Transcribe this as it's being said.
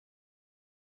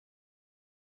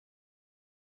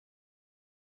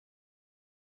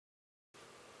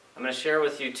I'm going to share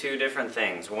with you two different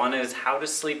things. One is how to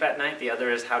sleep at night, the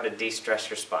other is how to de-stress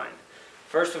your spine.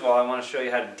 First of all, I want to show you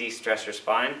how to de-stress your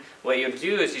spine. What you'll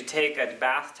do is you take a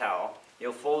bath towel,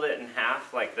 you'll fold it in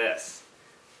half like this.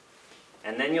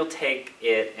 And then you'll take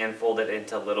it and fold it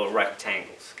into little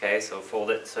rectangles. Okay, so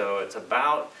fold it so it's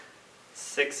about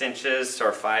 6 inches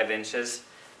or 5 inches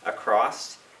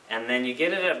across. And then you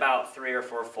get it at about 3 or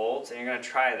 4 folds, and you're going to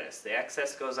try this. The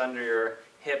excess goes under your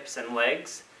hips and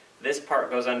legs. This part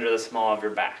goes under the small of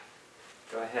your back.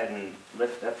 Go ahead and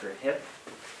lift up your hip.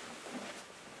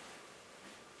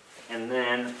 And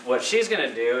then what she's going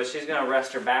to do is she's going to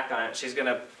rest her back on it. She's going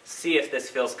to see if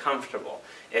this feels comfortable.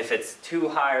 If it's too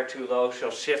high or too low, she'll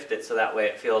shift it so that way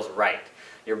it feels right.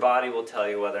 Your body will tell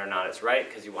you whether or not it's right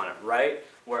because you want it right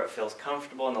where it feels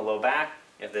comfortable in the low back.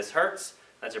 If this hurts,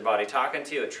 that's your body talking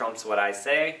to you. It trumps what I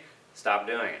say. Stop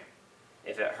doing it.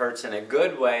 If it hurts in a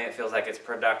good way, it feels like it's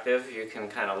productive, you can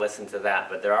kind of listen to that.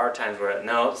 But there are times where,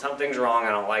 no, something's wrong, I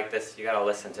don't like this, you got to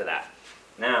listen to that.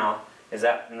 Now, is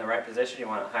that in the right position? You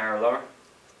want it higher or lower?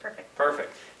 Perfect.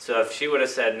 Perfect. So if she would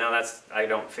have said, no, I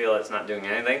don't feel it's not doing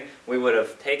anything, we would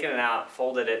have taken it out,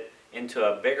 folded it into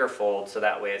a bigger fold so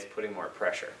that way it's putting more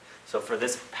pressure. So for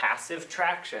this passive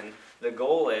traction, the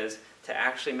goal is to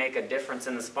actually make a difference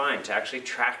in the spine, to actually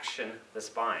traction the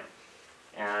spine.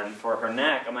 And for her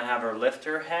neck, I'm going to have her lift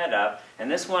her head up, and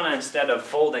this one, instead of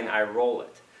folding, I roll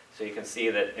it. So you can see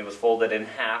that it was folded in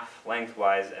half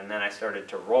lengthwise, and then I started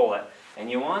to roll it.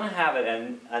 And you want to have it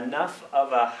enough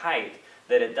of a height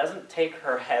that it doesn't take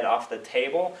her head off the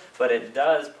table, but it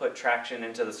does put traction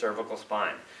into the cervical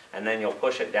spine. And then you'll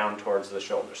push it down towards the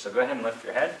shoulders. So go ahead and lift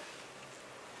your head.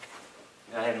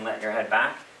 Go ahead and let your head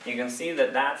back. You can see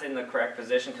that that's in the correct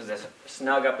position because it's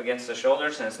snug up against the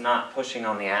shoulders and it's not pushing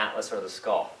on the atlas or the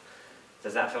skull.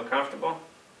 Does that feel comfortable?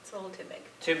 It's a little too big.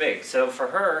 Too big. So for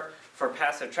her, for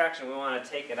passive traction, we want to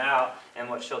take it out, and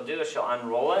what she'll do is she'll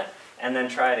unroll it and then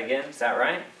try it again. Is that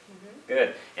right? Mm-hmm.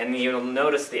 Good. And you'll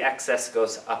notice the excess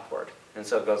goes upward, and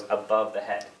so it goes above the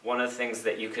head. One of the things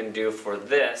that you can do for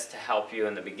this to help you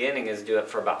in the beginning is do it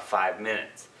for about 5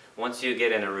 minutes. Once you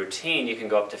get in a routine, you can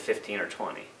go up to 15 or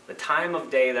 20. The time of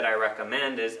day that I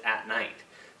recommend is at night.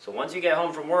 So once you get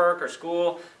home from work or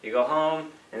school, you go home,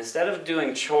 and instead of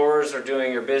doing chores or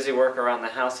doing your busy work around the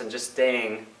house and just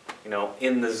staying,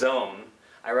 in the zone,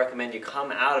 I recommend you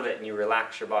come out of it and you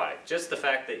relax your body. Just the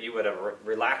fact that you would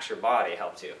relax your body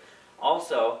helps you.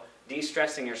 Also,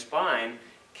 de-stressing your spine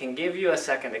can give you a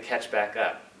second to catch back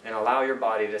up and allow your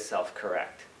body to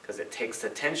self-correct, because it takes the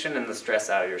tension and the stress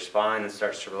out of your spine and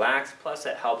starts to relax. Plus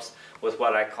it helps with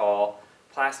what I call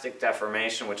plastic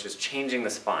deformation, which is changing the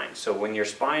spine. So when your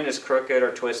spine is crooked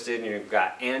or twisted and you've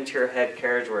got anterior head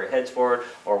carriage where your head's forward,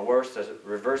 or worse, a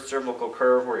reverse cervical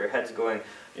curve where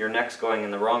your neck's going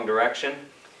in the wrong direction,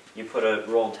 you put a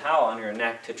rolled towel on your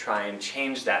neck to try and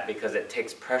change that because it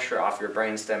takes pressure off your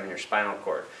brainstem and your spinal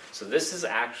cord. So this is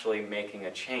actually making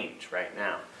a change right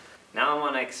now. Now I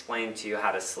want to explain to you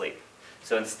how to sleep.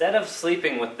 So instead of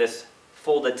sleeping with this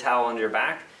folded towel under your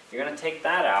back, you're going to take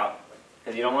that out,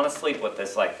 because you don't want to sleep with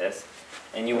this like this,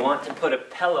 and you want to put a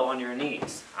pillow on your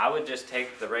knees. I would just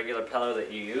take the regular pillow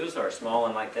that you use, or a small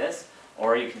one like this,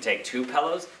 or you can take 2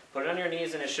 pillows, put it on your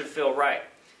knees, and it should feel right.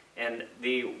 And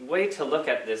the way to look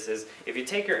at this is, if you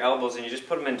take your elbows and you just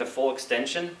put them into full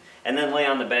extension, and then lay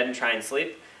on the bed and try and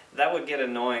sleep, that would get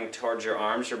annoying towards your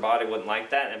arms. Your body wouldn't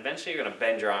like that, and eventually you're going to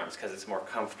bend your arms because it's more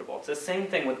comfortable. It's the same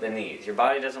thing with the knees. Your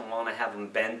body doesn't want to have them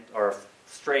bent or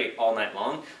straight all night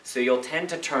long, so you'll tend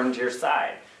to turn to your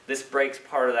side. This breaks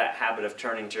part of that habit of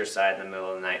turning to your side in the middle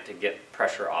of the night to get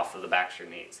pressure off of the backs of your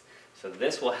knees. So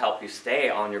this will help you stay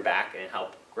on your back and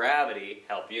help gravity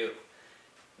help you.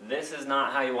 This is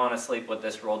not how you want to sleep with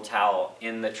this rolled towel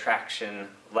in the traction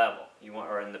level,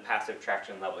 or in the passive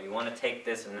traction level. You want to take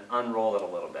this and unroll it a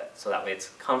little bit, so that way it's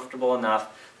comfortable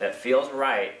enough that it feels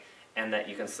right and that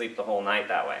you can sleep the whole night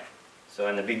that way. So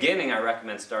in the beginning, I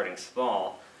recommend starting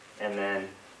small and then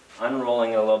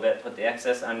unrolling it a little bit, put the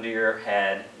excess under your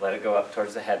head, let it go up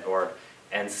towards the headboard,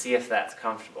 and see if that's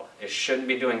comfortable. It shouldn't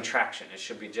be doing traction, it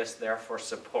should be just there for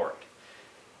support.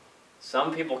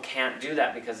 Some people can't do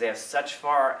that because they have such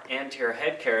far anterior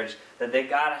head carriage that they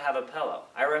gotta have a pillow.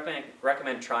 I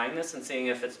recommend trying this and seeing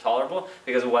if it's tolerable,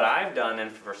 because what I've done,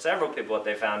 and for several people what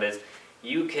they found is,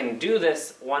 you can do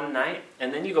this one night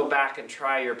and then you go back and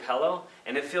try your pillow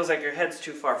and it feels like your head's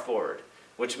too far forward,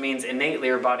 which means innately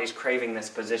your body's craving this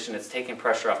position. It's taking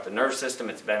pressure off the nerve system,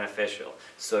 it's beneficial.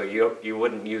 So you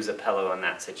wouldn't use a pillow in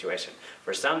that situation.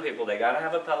 For some people, they gotta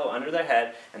have a pillow under their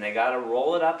head and they gotta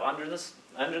roll it up under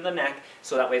the neck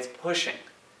so that way it's pushing.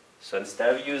 So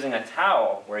instead of using a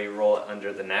towel where you roll it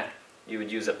under the neck, you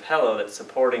would use a pillow that's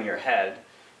supporting your head,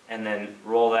 and then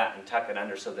roll that and tuck it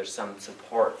under so there's some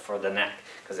support for the neck.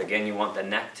 Because again, you want the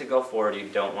neck to go forward, you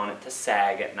don't want it to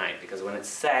sag at night, because when it's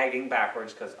sagging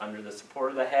backwards, because under the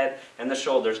support of the head and the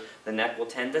shoulders, the neck will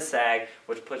tend to sag,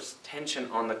 which puts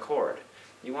tension on the cord.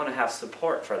 You want to have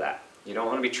support for that. You don't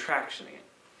want to be tractioning it.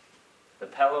 The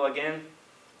pillow, again,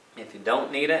 if you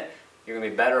don't need it, you're going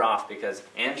to be better off, because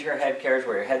anterior head carries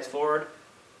where your head's forward.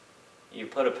 You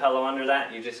put a pillow under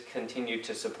that, you just continue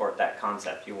to support that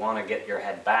concept. You want to get your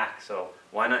head back, so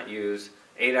why not use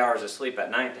 8 hours of sleep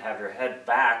at night to have your head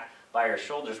back by your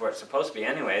shoulders where it's supposed to be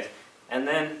anyways, and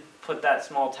then put that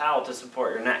small towel to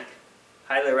support your neck.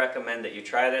 Highly recommend that you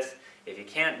try this. If you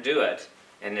can't do it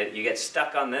and you get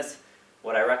stuck on this,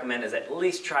 what I recommend is at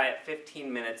least try it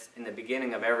 15 minutes in the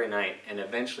beginning of every night, and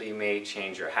eventually you may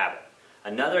change your habit.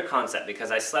 Another concept,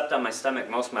 because I slept on my stomach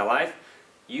most of my life,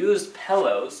 use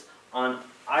pillows on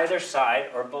either side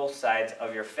or both sides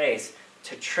of your face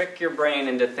to trick your brain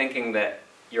into thinking that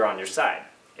you're on your side.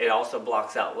 It also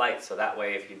blocks out light, so that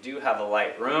way if you do have a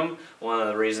light room, one of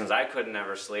the reasons I couldn't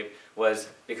ever sleep was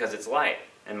because it's light.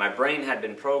 And my brain had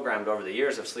been programmed over the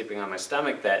years of sleeping on my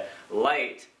stomach that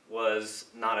light was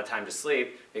not a time to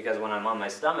sleep, because when I'm on my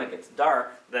stomach it's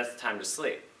dark, that's the time to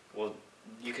sleep. Well,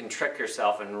 you can trick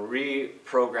yourself and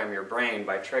reprogram your brain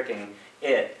by tricking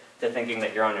it to thinking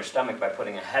that you're on your stomach by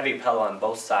putting a heavy pillow on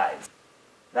both sides.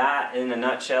 That, in a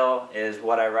nutshell, is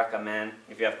what I recommend.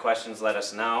 If you have questions, let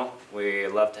us know. We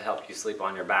love to help you sleep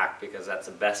on your back, because that's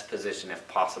the best position if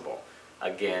possible.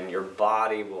 Again, your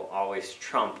body will always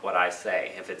trump what I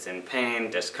say. If it's in pain,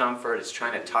 discomfort, it's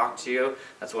trying to talk to you,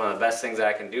 that's one of the best things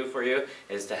I can do for you,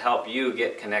 is to help you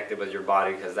get connected with your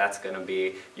body, because that's going to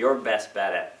be your best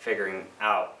bet at figuring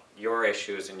out your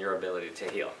issues and your ability to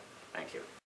heal. Thank you.